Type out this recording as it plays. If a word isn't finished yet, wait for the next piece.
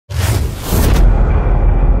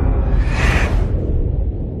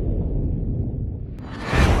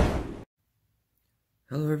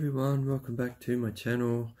Hello everyone, welcome back to my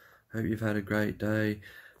channel. Hope you've had a great day.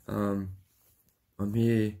 I'm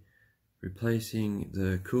here replacing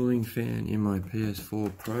the cooling fan in my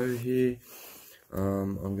ps4 Pro here.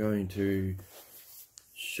 I'm going to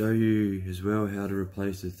show you as well how to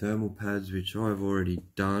replace the thermal pads, which I've already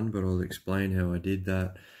done, but I'll explain how I did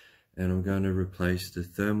that. And I'm going to replace the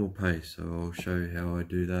thermal paste, so I'll show you how I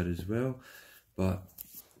do that as well. But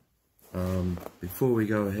before we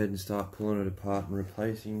go ahead and start pulling it apart and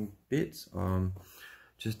replacing bits,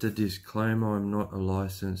 just a disclaimer, I'm not a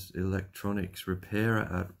licensed electronics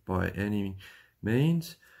repairer by any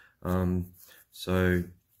means. So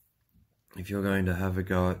if you're going to have a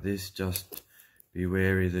go at this, just be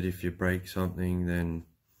wary that if you break something, then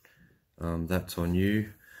that's on you.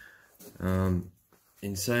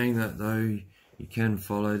 In saying that though, you can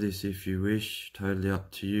follow this if you wish, totally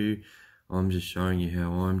up to you. I'm just showing you how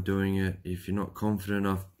I'm doing it. If you're not confident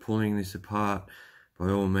enough pulling this apart, by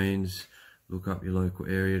all means look up your local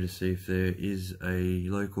area to see if there is a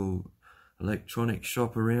local electronics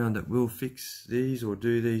shop around that will fix these or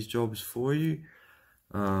do these jobs for you.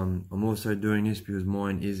 I'm also doing this because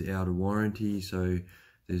mine is out of warranty, so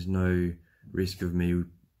there's no risk of me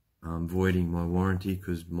voiding my warranty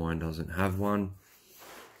because mine doesn't have one.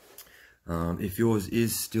 If yours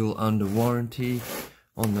is still under warranty,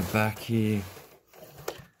 on the back here,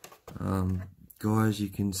 guys, you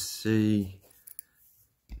can see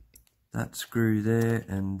that screw there,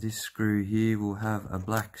 and this screw here will have a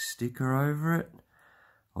black sticker over it.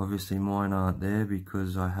 Obviously mine aren't there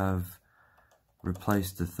because I have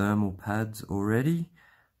replaced the thermal pads already,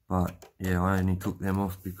 but yeah, I only took them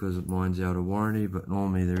off because mine's out of warranty. But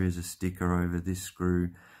normally there is a sticker over this screw,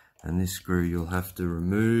 and this screw you'll have to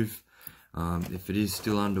remove. If it is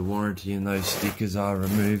still under warranty and those stickers are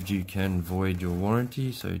removed, you can void your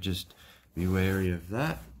warranty, so just be wary of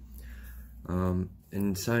that.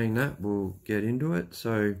 In saying that, we'll get into it.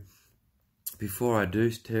 So before I do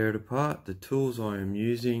tear it apart, the tools I am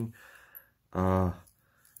using are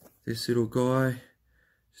this little guy,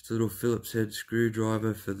 just a little Phillips head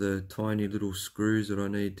screwdriver for the tiny little screws that I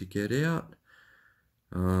need to get out.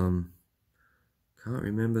 Can't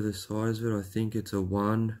remember the size of it. I think it's a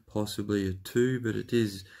 1, possibly a 2, but it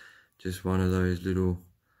is just one of those little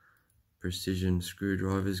precision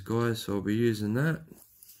screwdrivers, guys, so I'll be using that.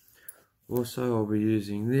 Also, I'll be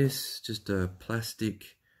using this, just a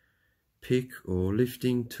plastic pick or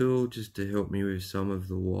lifting tool, just to help me with some of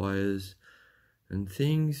the wires and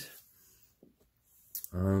things.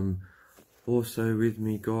 Also with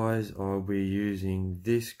me, guys, I'll be using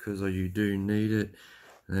this because you do need it.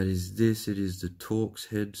 That is this. It is the Torx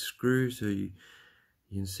head screw, so you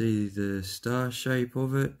can see the star shape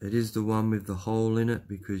of it. It is the one with the hole in it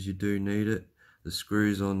because you do need it. The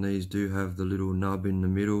screws on these do have the little nub in the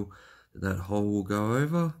middle that hole will go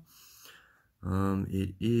over.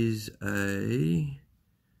 It is a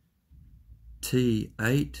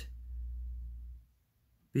T8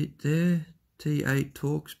 bit there, T8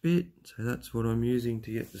 Torx bit, so that's what I'm using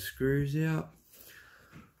to get the screws out.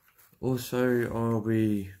 Also, I'll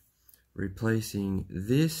be replacing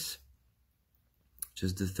this, which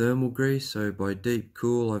is the thermal grease. So by Deep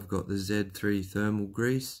Cool, I've got the Z3 thermal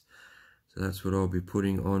grease. So that's what I'll be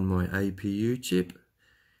putting on my APU chip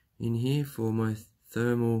in here for my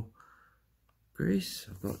thermal grease.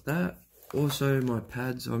 I've got that. Also, my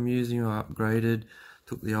pads I'm using are upgraded.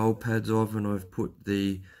 Took the old pads off and I've put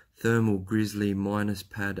the thermal Grizzly minus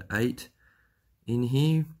pad 8 in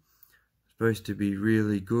here. Supposed to be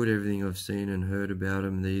really good. Everything I've seen and heard about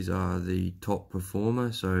them, these are the top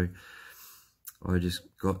performer, so I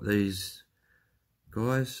just got these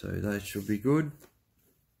guys, so they should be good.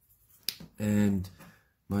 And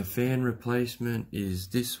my fan replacement is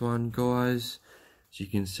this one, guys. As you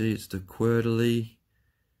can see, it's the QUETTERLEE,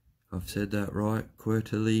 I've said that right,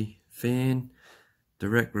 QUETTERLEE fan.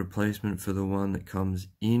 Direct replacement for the one that comes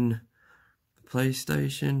in the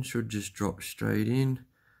PlayStation, should just drop straight in.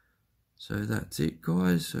 So that's it,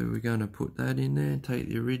 guys. So we're going to put that in there and take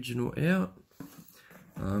the original out.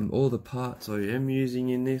 All the parts I am using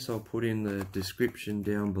in this, I'll put in the description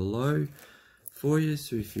down below for you.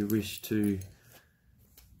 So if you wish to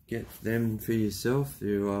get them for yourself,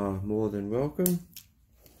 you are more than welcome.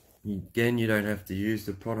 Again, you don't have to use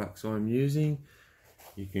the products I'm using.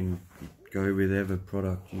 You can go with whatever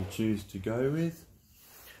product you choose to go with.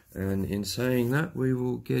 And in saying that, we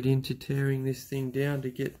will get into tearing this thing down to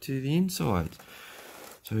get to the inside.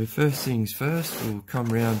 So first things first, we'll come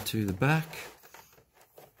round to the back.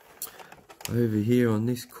 Over here on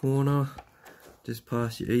this corner, just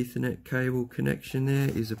past your Ethernet cable connection, there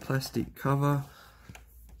is a plastic cover.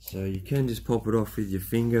 So you can just pop it off with your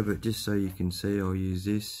finger, but just so you can see, I'll use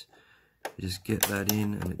this. You just get that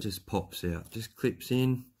in and it just pops out, just clips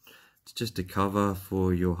in. It's just a cover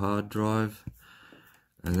for your hard drive.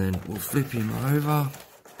 And then we'll flip him over.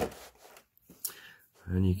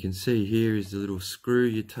 And you can see here is the little screw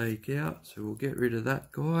you take out. So we'll get rid of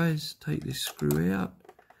that, guys. Take this screw out.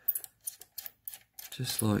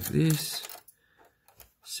 Just like this.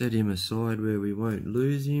 Set him aside where we won't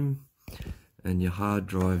lose him. And your hard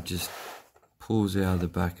drive just pulls out of the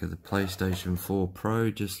back of the PlayStation 4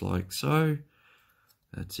 Pro, just like so.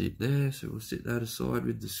 That's it there. So we'll set that aside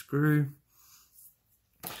with the screw.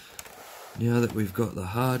 Now that we've got the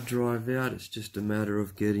hard drive out, it's just a matter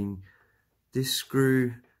of getting this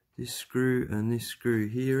screw, and this screw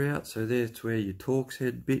here out. So that's where your Torx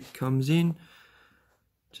head bit comes in.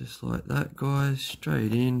 Just like that, guys,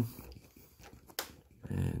 straight in.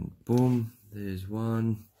 And boom, there's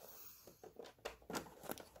 1,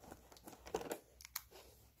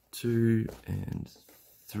 2, and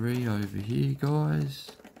 3 over here,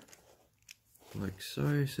 guys. Like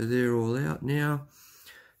so. So they're all out now.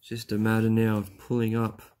 It's just a matter now of pulling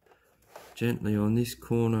up gently on this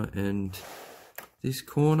corner and this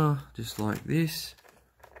corner, just like this.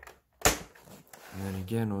 And then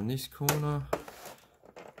again on this corner,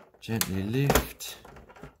 gently lift,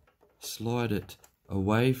 slide it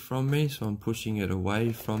away from me, so I'm pushing it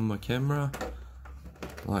away from my camera,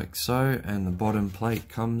 like so, and the bottom plate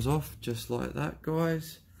comes off, just like that,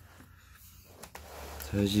 guys.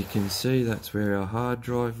 So as you can see, that's where our hard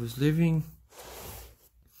drive was living.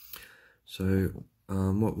 So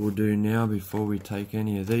what we'll do now, before we take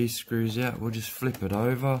any of these screws out, we'll just flip it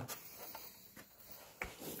over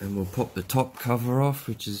and we'll pop the top cover off,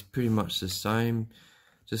 which is pretty much the same.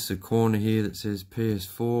 Just a corner here that says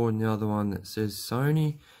PS4 and the other one that says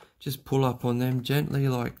Sony. Just pull up on them gently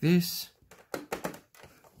like this.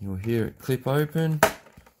 You'll hear it clip open,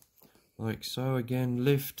 like so. Again,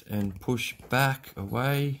 lift and push back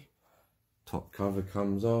away. Top cover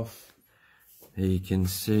comes off. There you can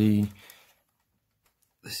see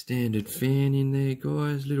the standard fan in there,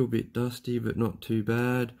 guys. A little bit dusty, but not too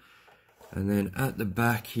bad. And then at the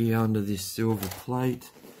back here, under this silver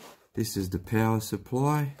plate, this is the power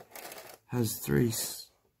supply. Has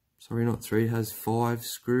has 5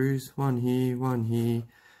 screws. One here, one here,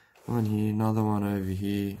 one here, another one over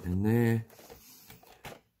here and there.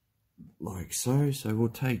 Like so. So we'll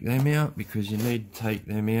take them out, because you need to take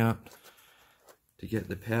them out to get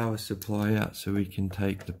the power supply out, so we can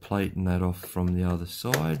take the plate and that off from the other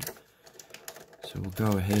side. So we'll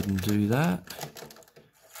go ahead and do that.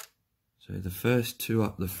 So the first 2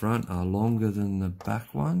 up the front are longer than the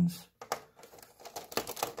back ones.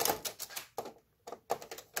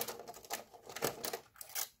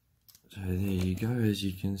 So there you go, as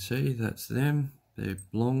you can see, that's them. They're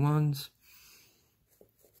long ones.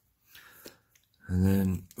 And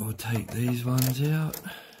then we'll take these ones out.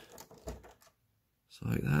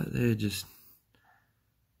 Like that. They're just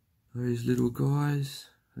those little guys,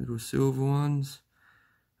 little silver ones,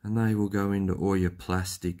 and they will go into all your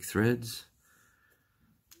plastic threads,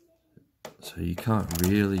 so you can't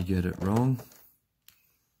really get it wrong.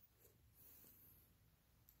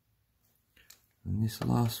 And this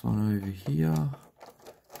last one over here,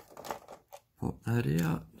 pop that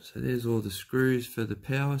out. So there's all the screws for the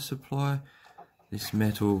power supply. This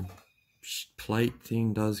metal plate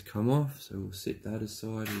thing does come off, so we'll set that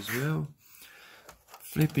aside as well.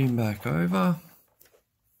 Flip him back over,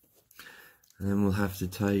 and then we'll have to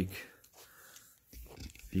take,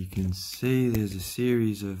 you can see there's a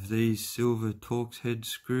series of these silver Torx head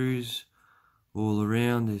screws all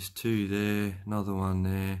around. There's 2 there, another one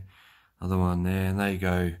there, another one there, and they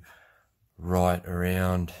go right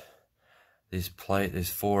around this plate.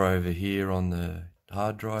 There's 4 over here on the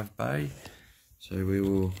hard drive bay, so we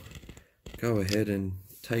will go ahead and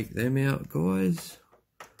take them out, guys,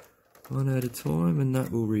 one at a time, and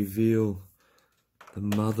that will reveal the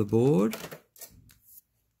motherboard.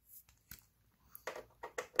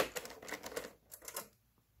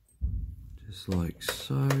 Just like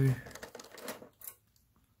so.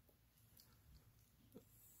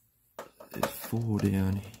 There's 4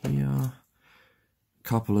 down here. A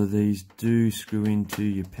couple of these do screw into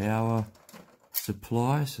your power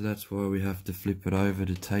supply, so that's why we have to flip it over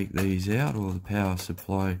to take these out, or the power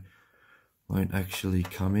supply won't actually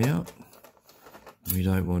come out. We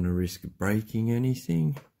don't want to risk breaking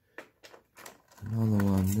anything. Another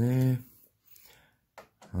one there.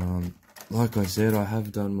 Like I said, I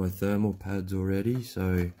have done my thermal pads already,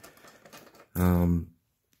 so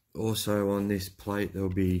also on this plate there'll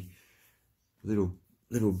be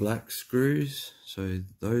little black screws, so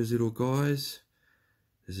those little guys,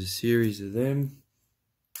 There's a series of them,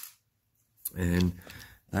 and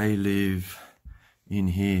they live in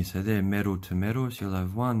here. So they're metal to metal. So you'll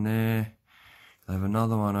have one there, you'll have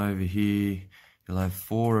another one over here, you'll have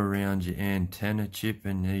 4 around your antenna chip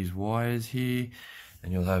and these wires here,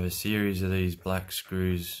 and you'll have a series of these black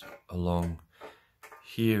screws along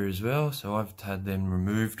here as well. So I've had them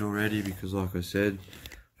removed already because, like I said,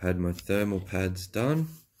 I've had my thermal pads done.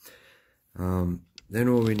 Then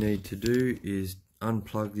all we need to do is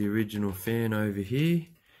unplug the original fan over here.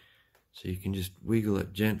 So you can just wiggle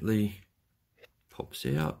it gently, pops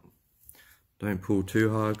out. Don't pull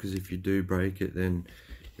too hard, because if you do break it, then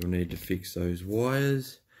you'll need to fix those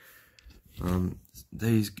wires.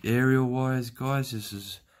 These aerial wires, guys, this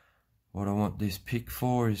is what I want this pick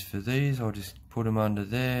for, is for these. I'll just put them under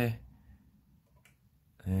there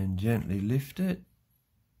and gently lift it,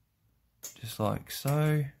 just like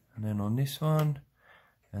so. And then on this one,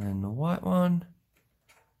 and then the white one,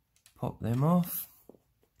 pop them off.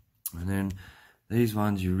 And then these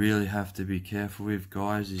ones you really have to be careful with,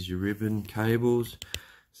 guys, is your ribbon cables.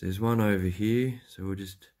 So there's one over here, so we'll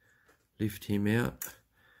just lift him out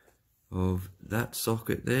of that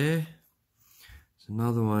socket there. There's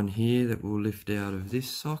another one here that we'll lift out of this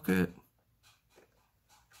socket,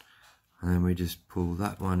 and then we just pull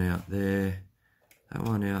that one out there, that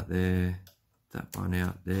one out there, that one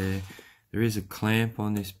out there. There is a clamp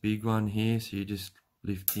on this big one here, so you just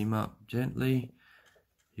lift him up gently,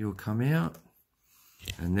 he'll come out.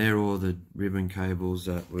 And they're all the ribbon cables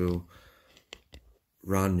that will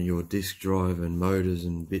run your disk drive and motors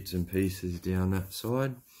and bits and pieces down that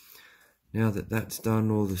side. Now that that's done,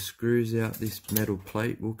 all the screws out, this metal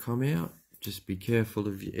plate will come out. Just be careful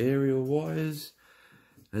of your aerial wires.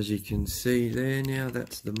 As you can see there now,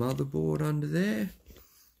 that's the motherboard under there.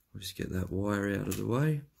 I'll just get that wire out of the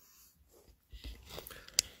way.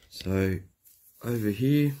 So over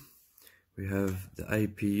here we have the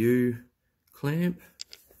APU clamp.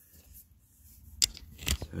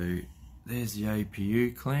 So there's the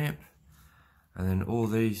APU clamp, and then all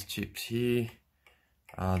these chips here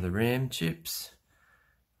are the RAM chips.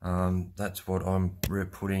 That's what I'm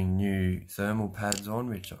putting new thermal pads on,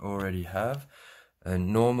 which I already have.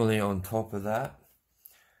 And normally on top of that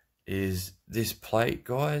is this plate,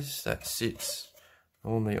 guys, that sits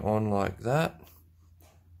normally on like that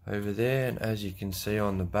over there. And as you can see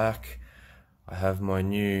on the back, I have my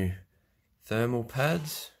new thermal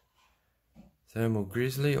pads, thermal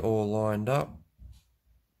Grizzly, all lined up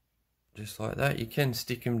just like that. You can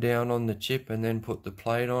stick them down on the chip and then put the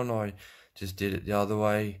plate on. I just did it the other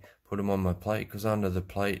way, put them on my plate, because under the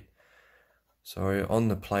plate, sorry, on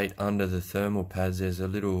the plate under the thermal pads there's a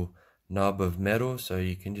little nub of metal, so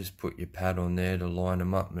you can just put your pad on there to line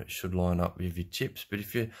them up, and it should line up with your chips. But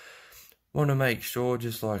if you want to make sure,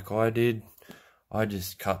 just like I did, I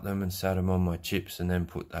just cut them and sat them on my chips and then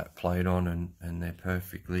put that plate on, and they're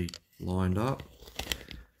perfectly lined up.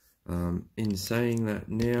 In saying that,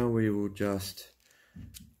 now we will just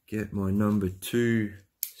get my number 2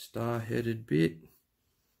 star headed bit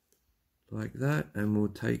like that, and we'll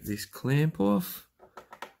take this clamp off.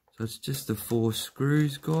 So it's just the 4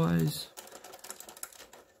 screws, guys.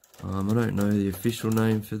 I don't know the official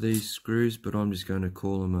name for these screws, but I'm just going to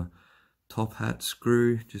call them a top hat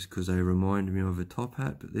screw, just because they remind me of a top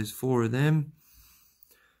hat. But there's 4 of them.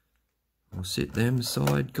 I'll sit them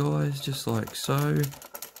aside, guys, just like so.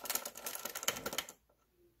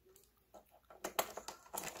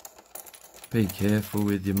 Be careful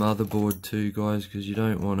with your motherboard too, guys, because you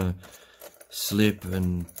don't want to slip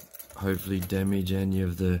and hopefully damage any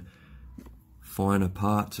of the finer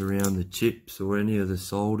parts around the chips or any of the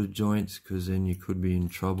solder joints, because then you could be in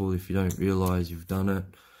trouble if you don't realise you've done it.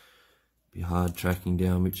 Be hard tracking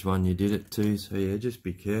down which one you did it to. So yeah, just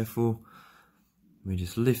be careful. We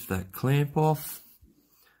just lift that clamp off.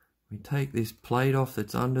 We take this plate off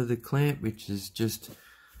that's under the clamp, which is just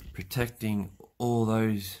protecting all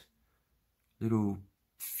those little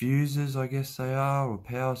fuses, I guess they are, or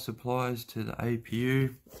power supplies to the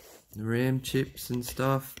APU, the RAM chips and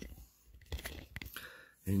stuff.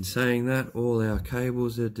 In saying that, all our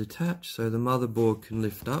cables are detached, so the motherboard can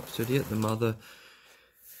lift up. So to get the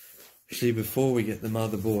actually, before we get the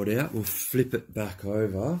motherboard out, we'll flip it back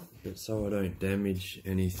over, but so I don't damage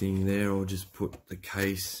anything there, I'll just put the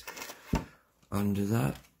case under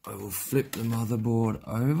that. I will flip the motherboard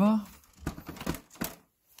over,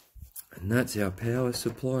 and that's our power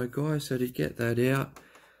supply, guys. So to get that out,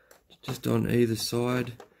 just on either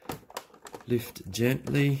side, lift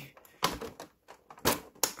gently,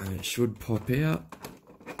 and it should pop out.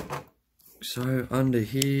 So under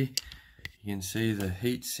here, you can see the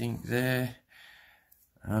heat sink there.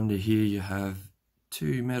 Under here you have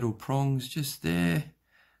two metal prongs just there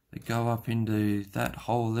that go up into that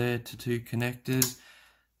hole there to two connectors.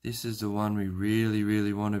 This is the one we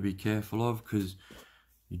really want to be careful of, because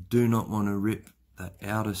you do not want to rip that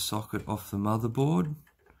outer socket off the motherboard,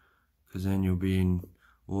 because then you'll be in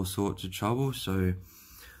all sorts of trouble. So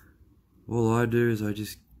all I do is I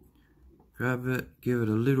just grab it, give it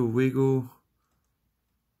a little wiggle,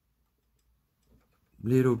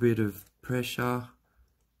 little bit of pressure,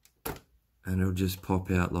 and it'll just pop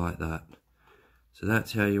out like that. So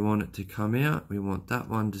that's how you want it to come out. We want that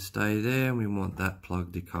one to stay there, and we want that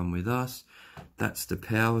plug to come with us. That's the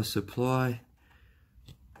power supply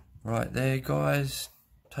right there, guys,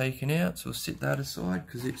 taken out. So we'll sit that aside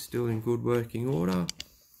because it's still in good working order.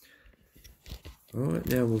 Alright,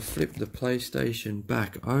 now we'll flip the PlayStation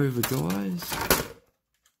back over, guys.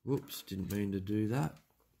 Whoops, didn't mean to do that.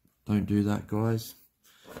 Don't do that, guys.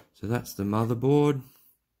 So that's the motherboard.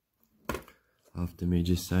 After me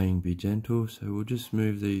just saying be gentle, so we'll just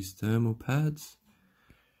move these thermal pads.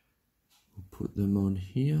 We'll put them on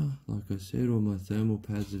here. Like I said, all my thermal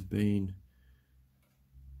pads have been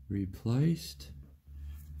replaced,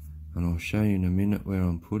 and I'll show you in a minute where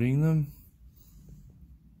I'm putting them.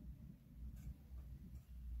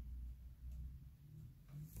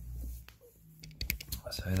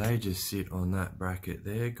 So they just sit on that bracket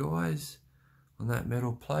there, guys, on that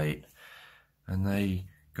metal plate, and they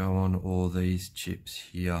go on all these chips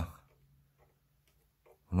here.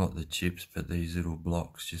 Well, not the chips, but these little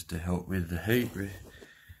blocks, just to help with the heat.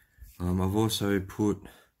 I've also put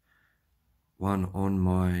one on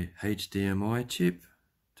my HDMI chip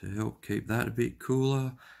to help keep that a bit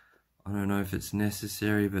cooler. I don't know if it's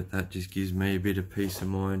necessary, but that just gives me a bit of peace of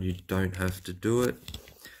mind. You don't have to do it.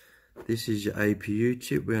 This is your APU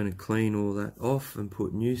chip. We're going to clean all that off and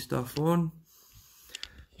put new stuff on.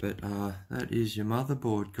 But that is your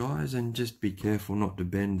motherboard, guys, and just be careful not to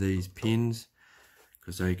bend these pins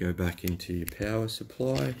because they go back into your power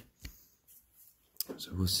supply.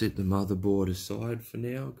 So we'll set the motherboard aside for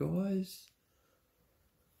now, guys.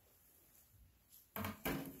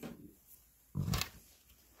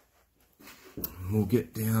 We'll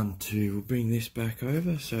get down to, we'll bring this back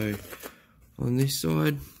over. So on this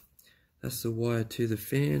side, that's the wire to the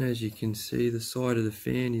fan. As you can see, the side of the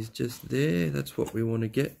fan is just there. That's what we want to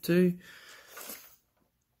get to.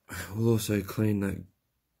 We'll also clean that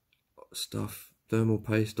stuff, thermal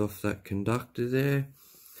paste off that conductor there.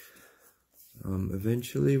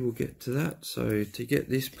 Eventually we'll get to that. So to get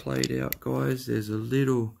this plate out, guys, there's a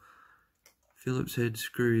little Phillips head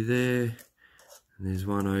screw there, and there's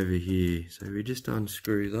one over here. So we just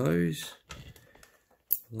unscrew those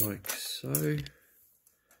like so.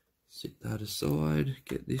 Sit that aside,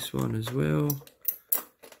 get this one as well.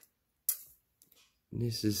 And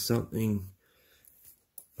this is something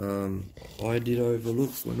I did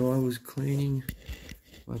overlook when I was cleaning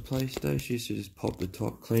my PlayStation. So just pop the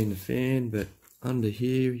top, clean the fan, but under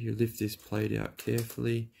here you lift this plate out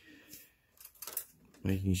carefully,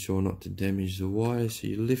 making sure not to damage the wire. So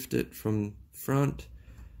you lift it from front,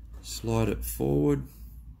 slide it forward,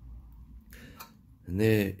 and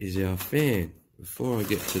there is our fan. Before I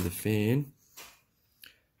get to the fan,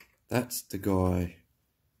 that's the guy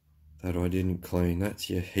that I didn't clean. That's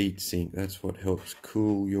your heat sink. That's what helps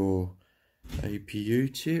cool your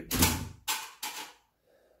APU chip.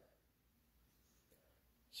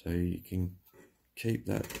 So you can keep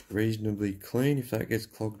that reasonably clean. If that gets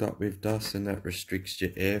clogged up with dust, then that restricts your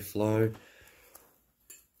airflow.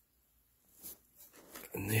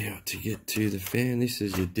 And now to get to the fan, this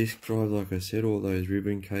is your disk drive. Like I said, all those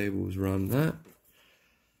ribbon cables run that.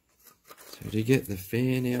 So to get the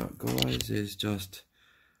fan out, guys, there's just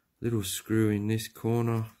a little screw in this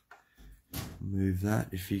corner. Move that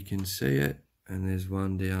if you can see it. And there's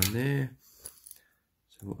one down there.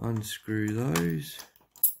 So we'll unscrew those.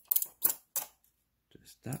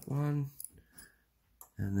 Just that one.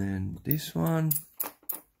 And then this one.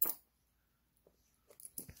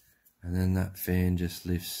 And then that fan just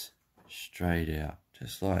lifts straight out,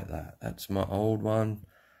 just like that. That's my old one.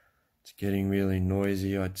 It's getting really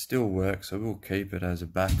noisy. It still works, so we'll keep it as a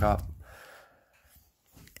backup.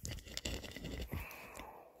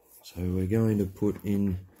 So we're going to put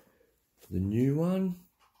in the new one.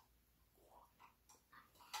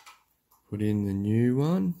 Put in the new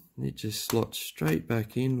one. It just slots straight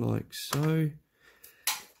back in like so.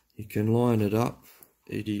 You can line it up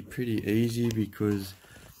pretty easy because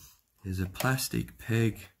there's a plastic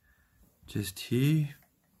peg just here,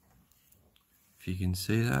 if you can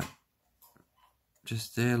see that,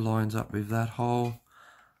 just there, lines up with that hole.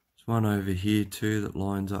 There's one over here too that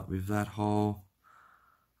lines up with that hole,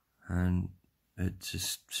 and it's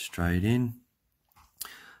just straight in.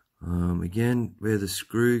 Again, where the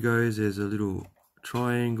screw goes, there's a little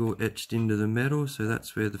triangle etched into the metal, so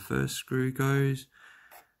that's where the first screw goes.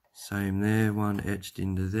 Same there, one etched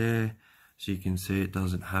into there. So you can see it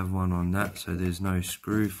doesn't have one on that, so there's no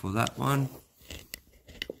screw for that one.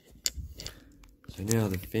 So now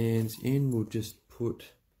the fan's in, we'll just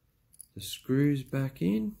put the screws back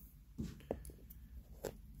in.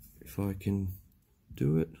 If I can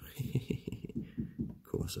do it. Of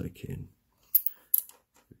course I can.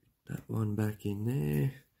 That one back in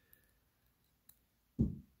there.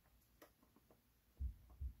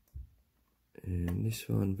 And this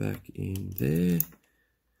one back in there.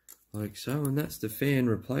 Like so, and that's the fan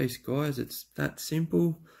replaced, guys. It's that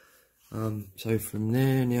simple. So from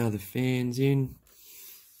there, now the fan's in.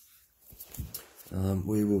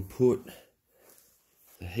 We will put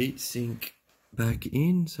the heatsink back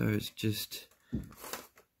in, so it's just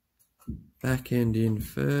back end in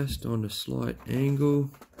first on a slight angle,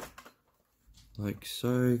 like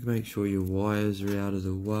so. Make sure your wires are out of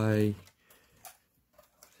the way,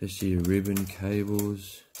 especially your ribbon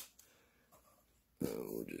cables.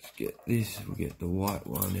 We'll just get this, we'll get the white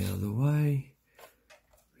one out of the way.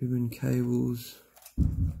 Ribbon cables.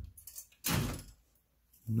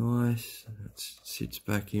 Nice, that sits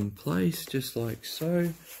back in place just like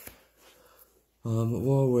so.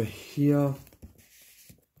 While we're here,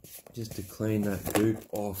 just to clean that goop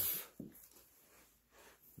off,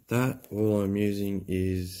 that all I'm using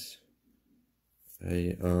is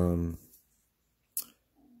a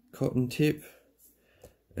cotton tip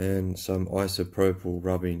and some isopropyl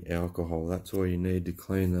rubbing alcohol. That's all you need to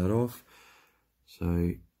clean that off.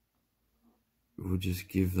 So we'll just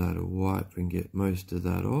give that a wipe and get most of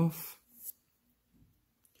that off.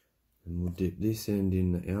 And we'll dip this end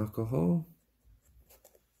in the alcohol.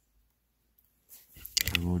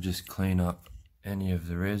 And we'll just clean up any of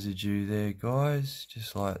the residue there, guys,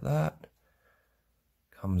 just like that.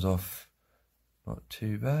 Comes off not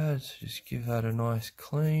too bad, so just give that a nice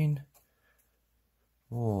clean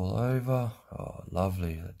all over. Oh,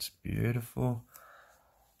 lovely, that's beautiful.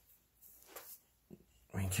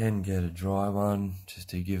 We can get a dry one just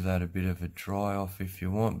to give that a bit of a dry off if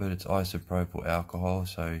you want, but it's isopropyl alcohol,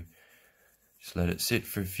 so just let it sit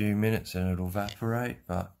for a few minutes and it'll evaporate.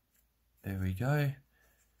 But there we go.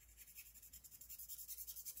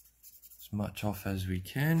 As much off as we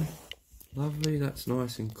can. Lovely, that's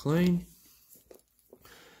nice and clean.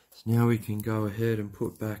 So now we can go ahead and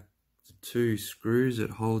put back the two screws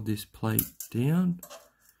that hold this plate down.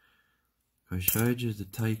 I showed you the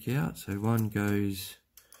take out, so one goes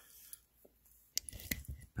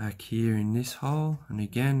back here in this hole, and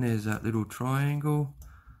again there's that little triangle,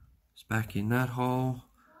 it's back in that hole,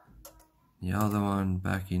 the other one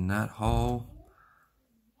back in that hole,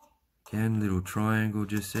 again little triangle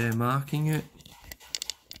just there marking it.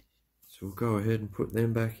 So we'll go ahead and put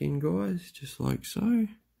them back in, guys, just like so, and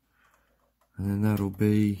then that'll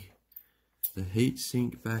be the heat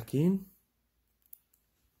sink back in.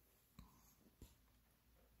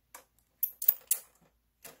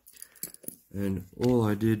 And all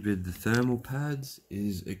I did with the thermal pads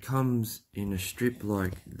is it comes in a strip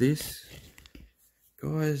like this,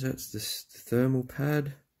 guys. That's the thermal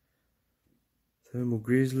pad, thermal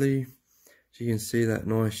Grizzly. So you can see that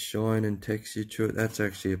nice shine and texture to it. That's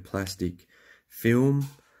actually a plastic film,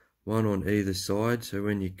 one on either side, so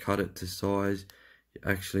when you cut it to size you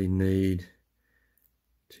actually need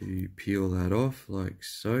to peel that off like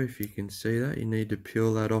so. If you can see that, you need to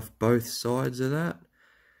peel that off both sides of that,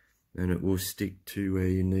 and it will stick to where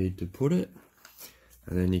you need to put it,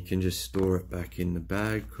 and then you can just store it back in the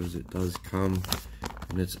bag because it does come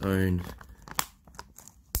in its own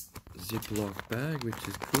Ziploc bag, which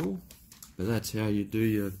is cool. But that's how you do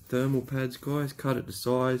your thermal pads, guys. Cut it to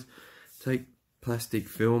size, take plastic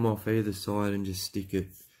film off either side and just stick it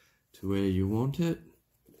to where you want it.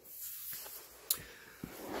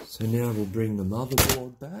 So now we'll bring the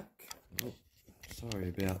motherboard back. Oh, sorry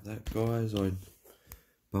about that, guys. I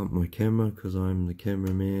bumped my camera because I'm the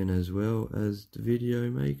cameraman as well as the video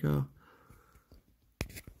maker.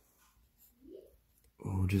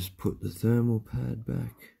 I'll just put the thermal pad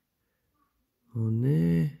back on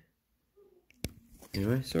there.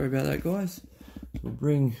 Anyway, sorry about that, guys. We'll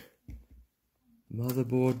bring the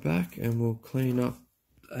motherboard back and we'll clean up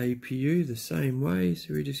the APU the same way.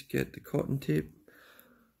 So we just get the cotton tip,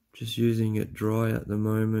 just using it dry at the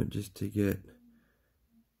moment just to get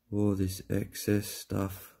all this excess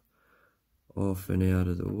stuff off and out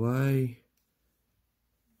of the way,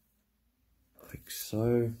 like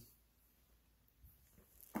so.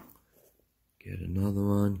 Get another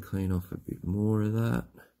one, clean off a bit more of that.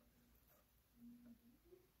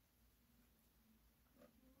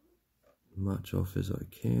 much off as I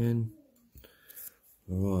can.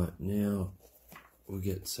 Alright, now we'll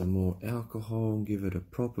get some more alcohol and give it a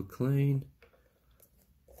proper clean.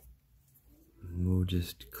 And we'll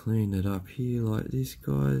just clean it up here like this,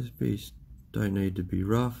 guys. Don't need to be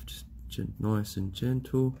rough, just nice and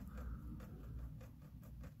gentle.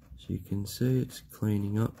 As you can see, it's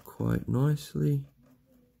cleaning up quite nicely.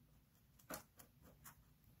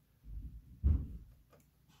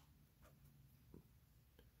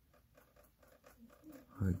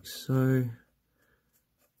 Like so.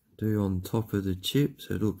 Do on top of the chip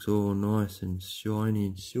so it looks all nice and shiny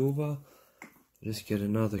and silver. Just get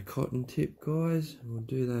another cotton tip, guys. We'll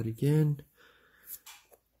do that again.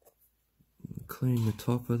 Clean the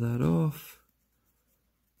top of that off.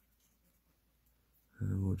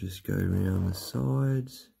 And we'll just go around the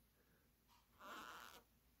sides.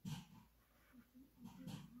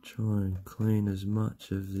 Try and clean as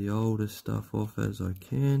much of the older stuff off as I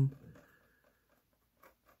can.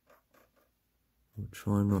 We'll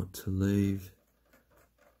try not to leave,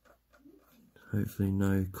 hopefully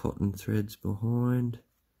no cotton threads behind.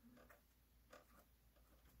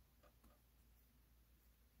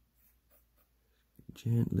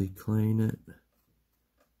 Gently clean it.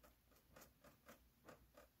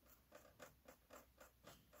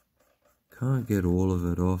 Can't get all of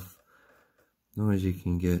it off, as long as you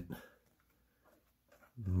can get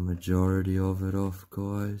the majority of it off,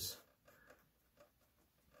 guys.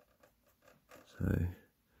 So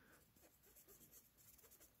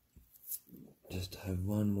just have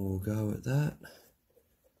one more go at that.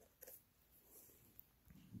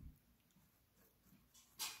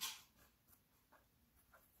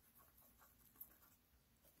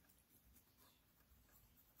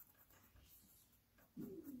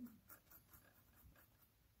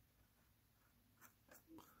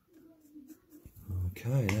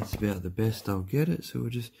 Okay, that's about the best I'll get it, so we'll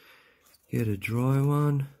just get a dry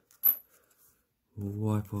one.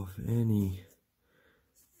 We'll wipe off any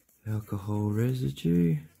alcohol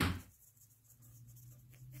residue.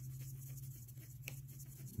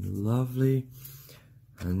 Lovely.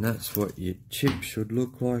 And that's what your chip should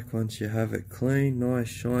look like once you have it clean. Nice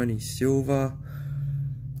shiny silver.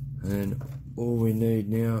 And all we need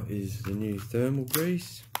now is the new thermal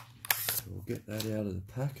grease. So we'll get that out of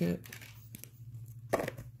the packet.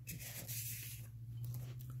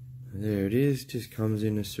 There it is, just comes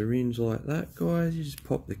in a syringe like that, guys. You just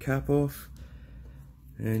pop the cap off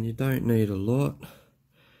and you don't need a lot.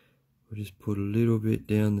 We'll just put a little bit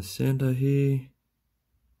down the center here.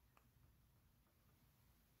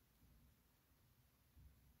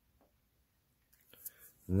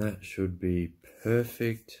 And that should be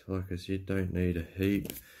perfect. Like I said, don't need a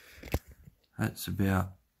heap. That's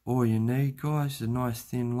about all you need, guys. A nice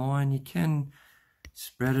thin line. You can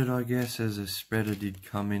spread it, I guess, as a spreader did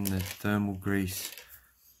come in the thermal grease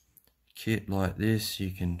kit like this.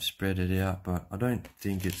 You can spread it out, but I don't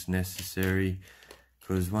think it's necessary,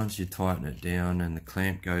 because once you tighten it down and the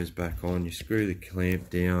clamp goes back on, you screw the clamp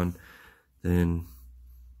down, then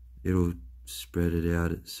it'll spread it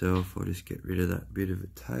out itself. I'll just get rid of that bit of a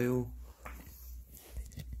tail.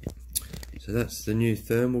 So that's the new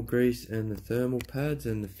thermal grease and the thermal pads,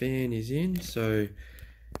 and the fan is in. So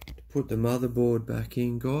put the motherboard back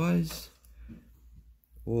in, guys.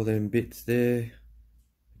 All them bits there,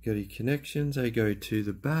 got your connections, they go to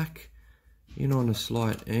the back, in on a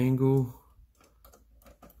slight angle,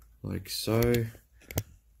 like so,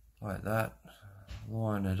 like that.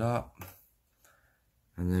 Line it up,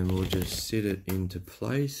 and then we'll just sit it into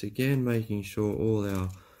place again, making sure all our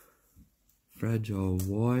fragile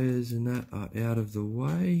wires and that are out of the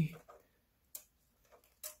way,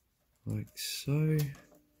 like so.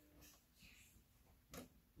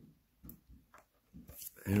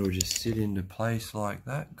 And it'll just sit into place like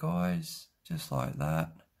that, guys, just like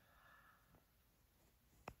that.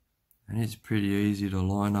 And it's pretty easy to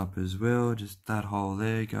line up as well. Just that hole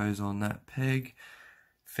there goes on that peg.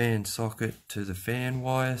 Fan socket to the fan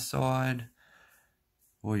wire side.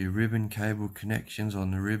 All your ribbon cable connections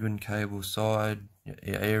on the ribbon cable side. Your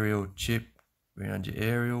aerial chip around your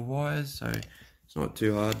aerial wires. So it's not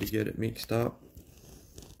too hard to get it mixed up.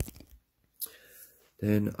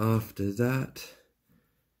 Then after that,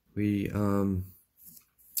 we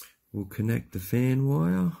will connect the fan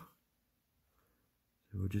wire.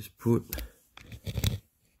 So we'll just put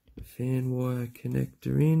the fan wire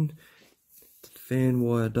connector in. The fan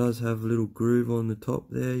wire does have a little groove on the top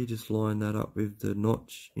there. You just line that up with the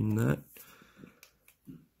notch in that,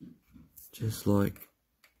 just like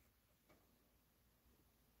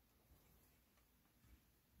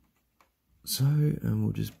so. And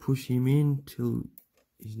we'll just push him in till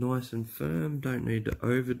he's nice and firm. Don't need to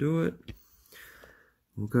overdo it.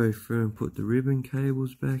 we'll go through and put the ribbon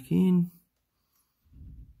cables back in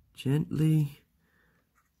gently.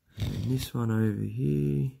 And this one over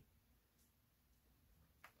here,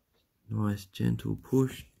 nice gentle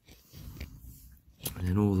push. And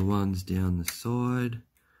then all the ones down the side,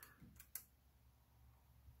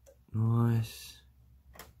 nice.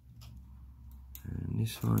 And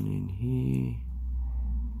this one in here.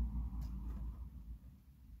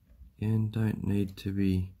 Again, don't need to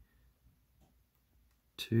be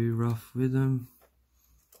too rough with them.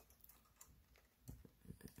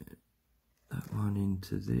 That one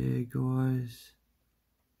into there, guys.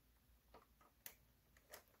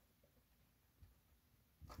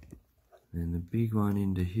 Then the big one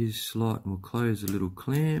into his slot, and we'll close a little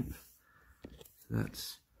clamp. So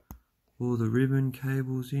that's all the ribbon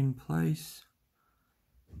cables in place,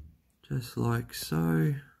 just like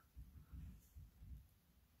so.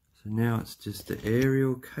 So now it's just the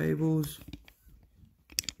aerial cables,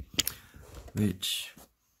 which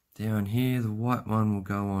down here the white one will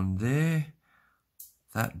go on there,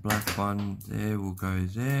 that black one there will go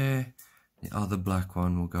there, the other black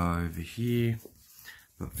one will go over here.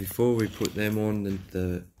 But before we put them on,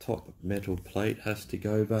 the top metal plate has to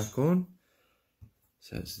go back on.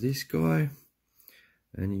 So it's this guy,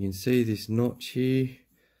 and you can see this notch here,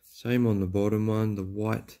 same on the bottom one, the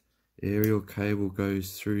white aerial cable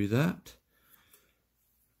goes through that.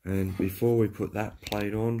 And before we put that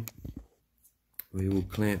plate on, we will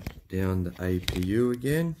clamp down the APU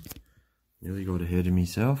again. Nearly got ahead of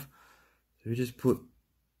myself. So we just put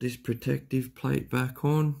this protective plate back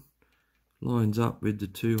on, lines up with the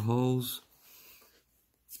two holes.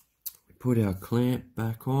 We put our clamp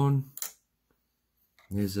back on.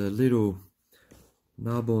 There's a little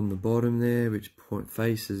nub on the bottom there which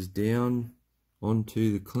faces down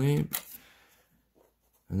onto the clamp,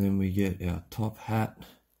 and then we get our top hat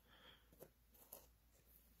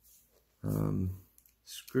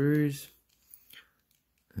screws,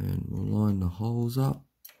 and we'll line the holes up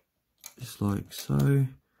just like so.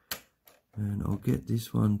 And I'll get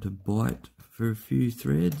this one to bite for a few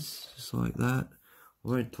threads, just like that. I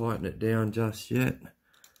won't tighten it down just yet.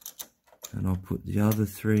 And I'll put the other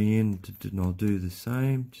three in, and I'll do the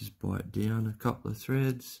same, just bite down a couple of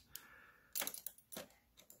threads.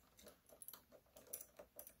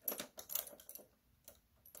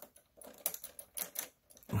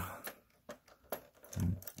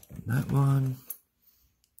 And that one.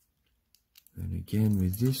 And again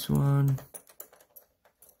with this one.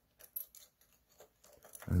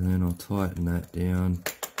 And then I'll tighten that down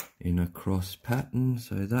in a cross pattern.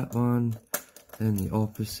 So that one, then the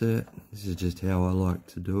opposite. This is just how I like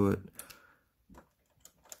to do it.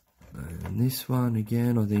 And this one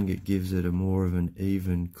again, I think it gives it a more of an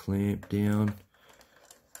even clamp down.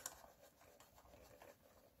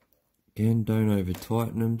 Again, don't over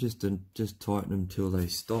tighten them, just tighten them till they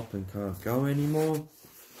stop and can't go anymore.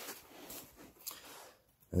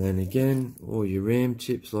 And then again, all your RAM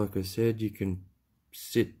chips, like I said, you can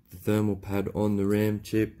sit the thermal pad on the RAM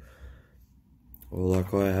chip, or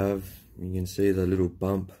like I have, you can see the little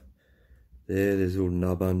bump there, there's a little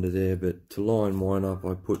nub under there, but to line mine up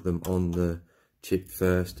I put them on the chip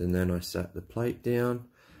first and then I sat the plate down.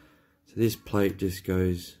 So this plate just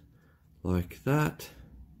goes like that.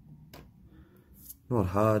 Not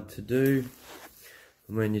hard to do.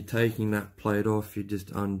 And when you're taking that plate off, you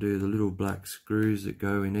just undo the little black screws that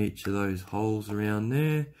go in each of those holes around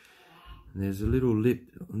there. And there's a little lip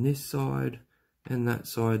on this side and that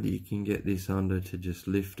side that you can get this under to just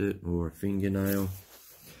lift it, or a fingernail.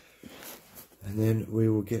 And then we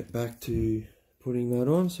will get back to putting that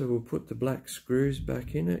on. So we'll put the black screws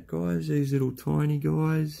back in it, guys. These little tiny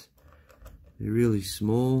guys. They're really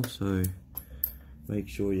small, so make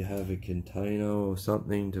sure you have a container or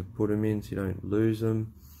something to put them in so you don't lose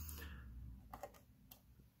them.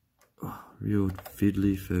 Oh, real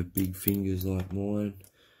fiddly for big fingers like mine.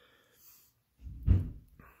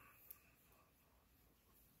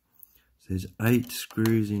 So there's 8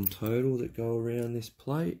 screws in total that go around this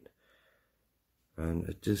plate. And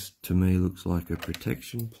it just, to me, looks like a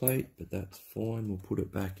protection plate, but that's fine. We'll put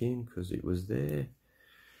it back in because it was there.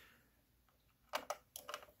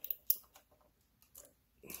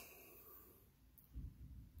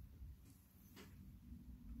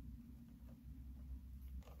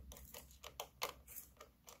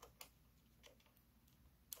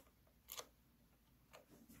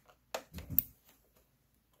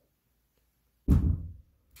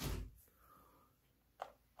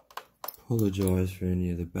 Apologise for any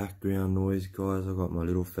of the background noise, guys. I've got my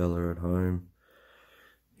little fella at home.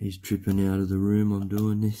 He's tripping out of the room I'm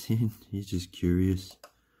doing this in. He's just curious.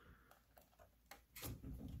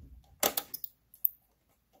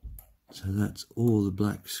 So that's all the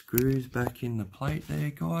black screws back in the plate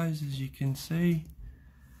there, guys, as you can see.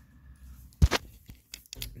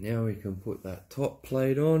 Now we can put that top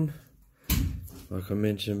plate on. Like I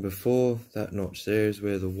mentioned before, that notch there is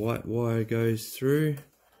where the white wire goes through.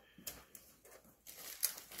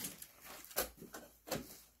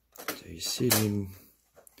 So you sit him,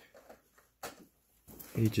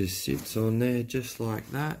 he just sits on there just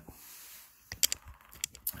like that.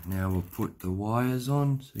 Now we'll put the wires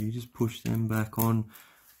on, so you just push them back on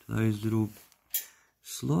to those little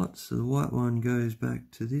slots. So the white one goes back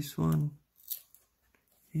to this one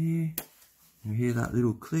here. You hear that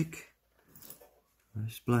little click.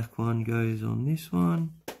 This black one goes on this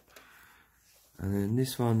one. And then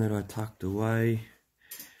this one that I tucked away,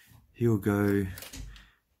 he'll go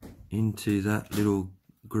into that little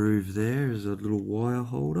groove there as a little wire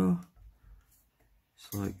holder.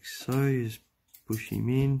 It's like so, you just push him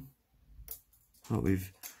in, not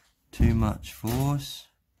with too much force,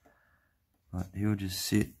 but he'll just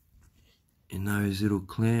sit in those little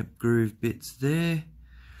clamp groove bits there,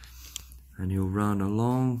 and he'll run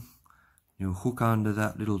along. He'll hook under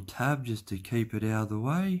that little tab just to keep it out of the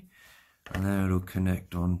way, and then it'll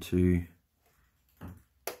connect onto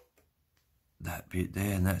that bit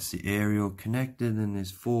there, and that's the aerial connected. And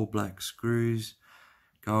there's 4 black screws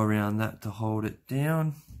go around that to hold it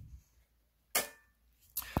down.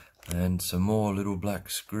 And some more little black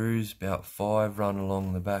screws, about 5, run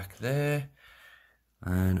along the back there,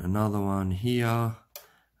 and another one here,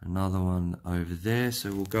 another one over there.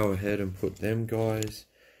 So we'll go ahead and put them guys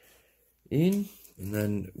in, and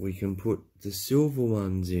then we can put the silver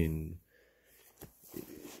ones in.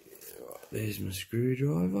 There's my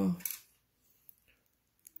screwdriver.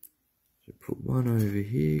 So put one over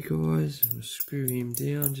here, guys, and we'll screw him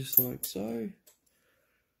down just like so.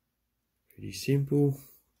 Pretty simple.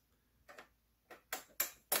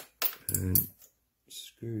 And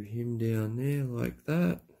screw him down there like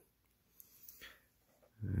that,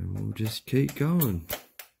 and we'll just keep going.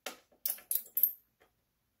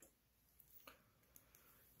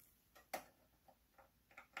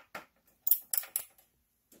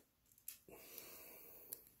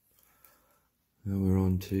 Now we're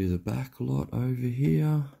on to the back lot over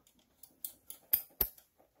here.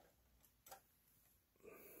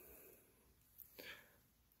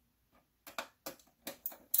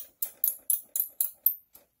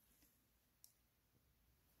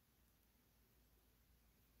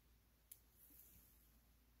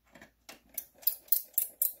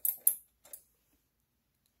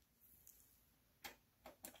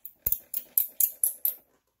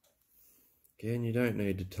 Again, you don't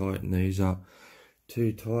need to tighten these up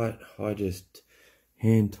too tight. I just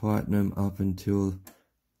hand tighten them up until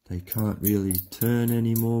they can't really turn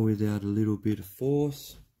anymore without a little bit of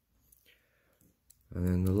force. And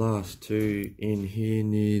then the last 2 in here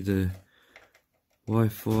near the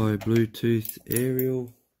Wi-Fi Bluetooth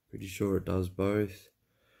aerial. Pretty sure it does both.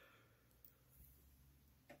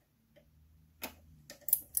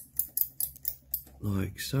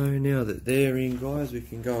 Like so. Now that they're in, guys, we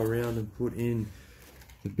can go around and put in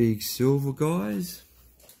the big silver guys,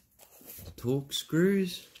 the torque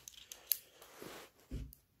screws.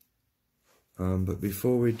 But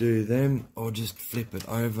before we do them, I'll just flip it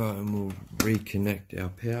over and we'll reconnect our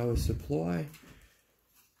power supply.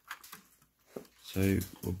 So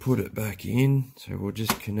we'll put it back in. So we'll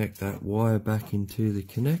just connect that wire back into the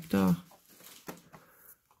connector,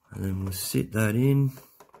 and then we'll sit that in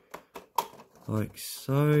like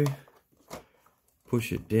so.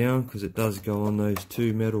 Push it down because it does go on those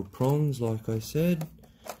 2 metal prongs like I said.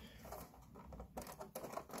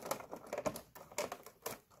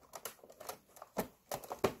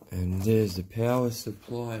 And there's the power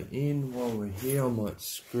supply in. While we're here, I might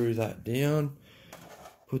screw that down,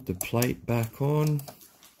 put the plate back on.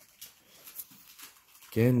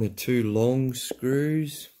 Again, the 2 long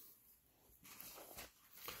screws.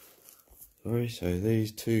 Sorry, so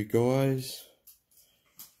these 2 guys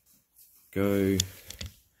go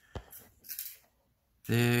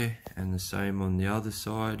there, and the same on the other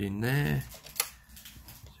side in there.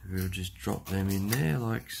 So we'll just drop them in there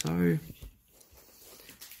like so.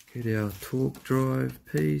 Get our torque drive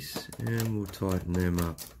piece and we'll tighten them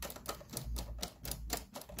up.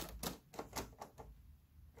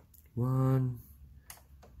 1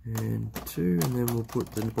 and 2, and then we'll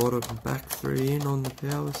put the bottom back 3 in on the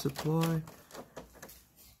power supply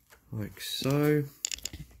like so.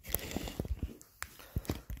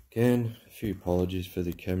 Again, a few apologies for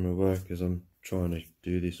the camera work as I'm trying to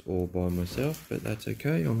do this all by myself, but that's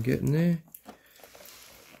okay, I'm getting there.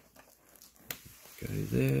 Go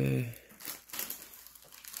there,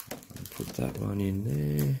 and put that one in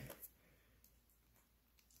there,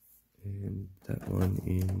 one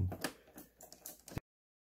in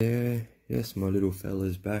there. Yes, my little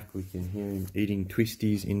fella's back. We can hear him eating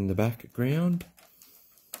twisties in the background.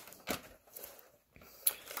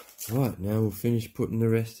 Right, now we'll finish putting the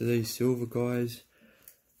rest of these silver guys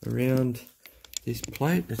around this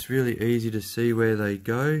plate. It's really easy to see where they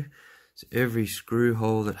go. So every screw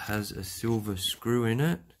hole that has a silver screw in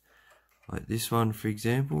it, like this one for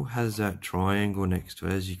example, has that triangle next to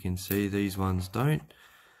it. As you can see, these ones don't.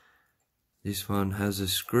 This one has a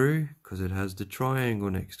screw because it has the triangle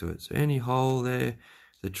next to it. So any hole there,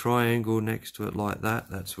 the triangle next to it like that,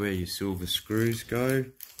 that's where your silver screws go.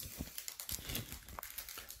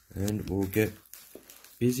 And we'll get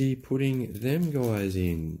busy putting them guys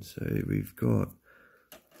in. So we've got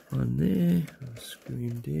one there, I'll screw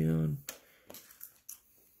him down.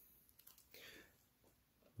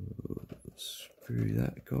 We'll screw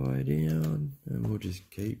that guy down, and we'll just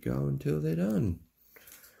keep going till they're done.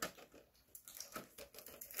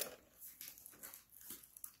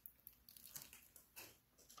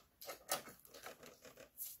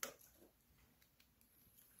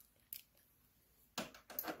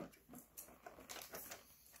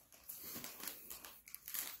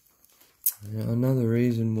 Now, another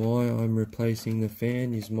reason why I'm replacing the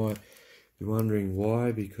fan, you might be wondering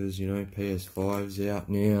why, because you know PS5's out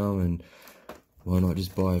now and why not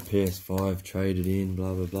just buy a PS5, trade it in,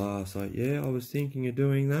 blah blah blah. So yeah, I was thinking of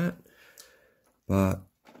doing that, but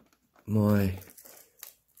my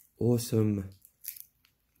awesome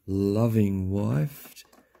loving wife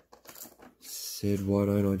said why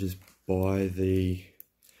don't I just buy the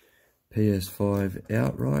PS5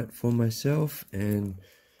 outright for myself, and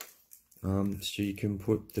so you can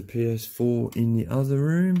put the PS4 in the other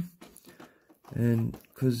room, and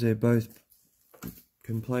because they're both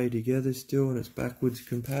can play together still and it's backwards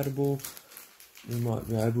compatible, we might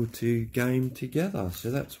be able to game together.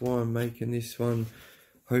 So that's why I'm making this one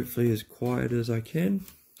hopefully as quiet as I can.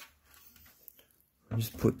 I'll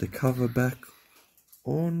just put the cover back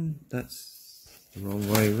on. That's the wrong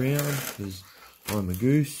way around because I'm a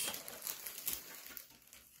goose.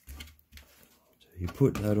 You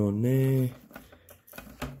put that on there,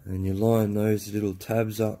 and you line those little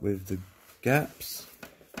tabs up with the gaps,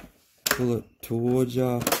 pull it towards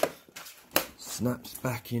you, snaps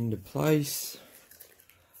back into place,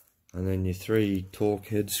 and then your 3 torque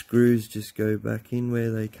head screws just go back in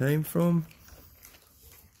where they came from,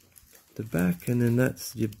 the back, and then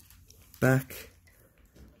that's your back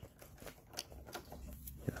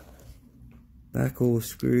all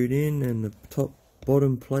screwed in, and the top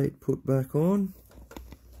bottom plate put back on.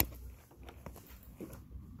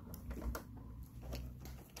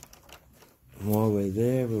 While we're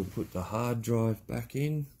there, we'll put the hard drive back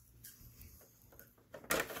in.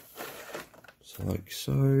 So like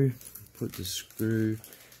so. Put the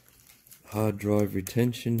hard drive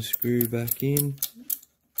retention screw back in.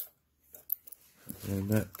 And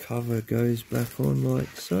that cover goes back on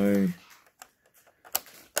like so.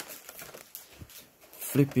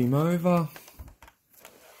 Flip him over.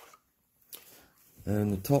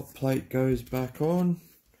 And the top plate goes back on.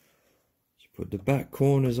 Put the back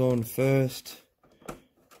corners on first,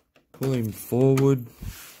 pull him forward,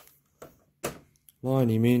 line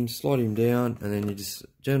him in, slide him down, and then you just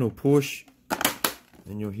gentle push,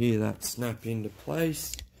 and you'll hear that snap into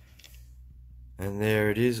place. And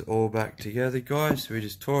there it is, all back together, guys. So we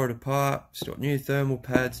just tore it apart. It's got new thermal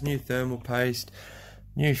pads, new thermal paste,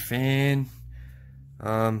 new fan.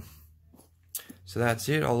 So that's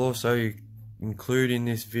it. I'll also include in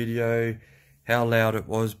this video how loud it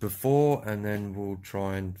was before, and then we'll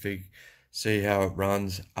try and see how it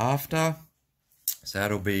runs after. So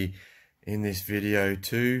that'll be in this video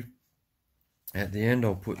too. At the end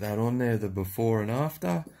I'll put that on there, the before and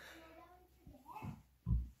after.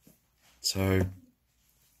 So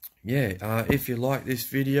yeah, if you like this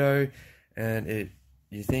video and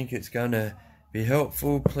you think it's gonna be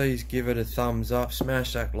helpful, please give it a thumbs up,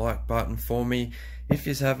 smash that like button for me. If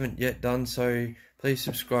you haven't yet done so, please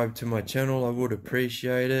subscribe to my channel, I would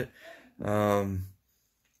appreciate it. And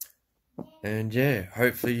yeah,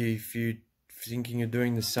 hopefully if you're thinking of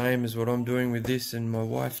doing the same as what I'm doing with this and my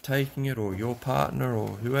wife taking it, or your partner or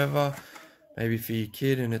whoever, maybe for your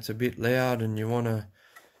kid and it's a bit loud and you want to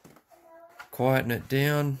quieten it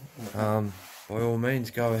down, by all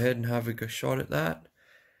means go ahead and have a shot at that.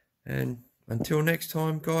 And until next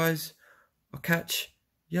time guys, I'll catch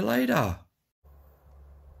you later.